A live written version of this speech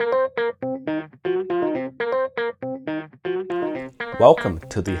Welcome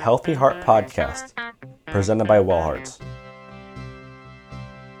to the Healthy Heart Podcast, presented by Wellhearts.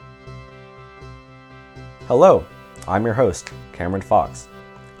 Hello, I'm your host, Cameron Fox.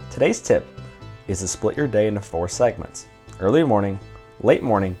 Today's tip is to split your day into 4 segments: early morning, late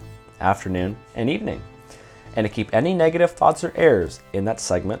morning, afternoon, and evening, and to keep any negative thoughts or errors in that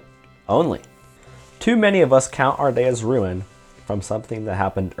segment only. Too many of us count our day as ruined from something that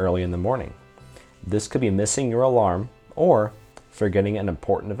happened early in the morning. This could be missing your alarm or forgetting an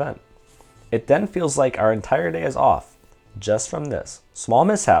important event. It then feels like our entire day is off just from this small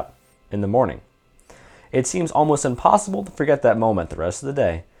mishap in the morning. It seems almost impossible to forget that moment the rest of the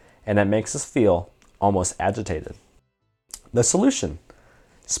day, and it makes us feel almost agitated. The solution: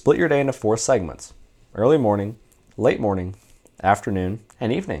 split your day into 4 segments: early morning, late morning, afternoon,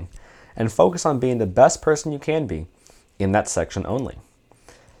 and evening, and focus on being the best person you can be in that section only.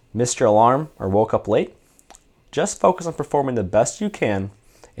 Missed your alarm or woke up late? Just focus on performing the best you can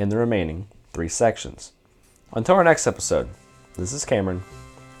in the remaining 3 sections. Until our next episode, this is Cameron.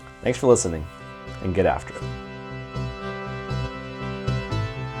 Thanks for listening, and get after it.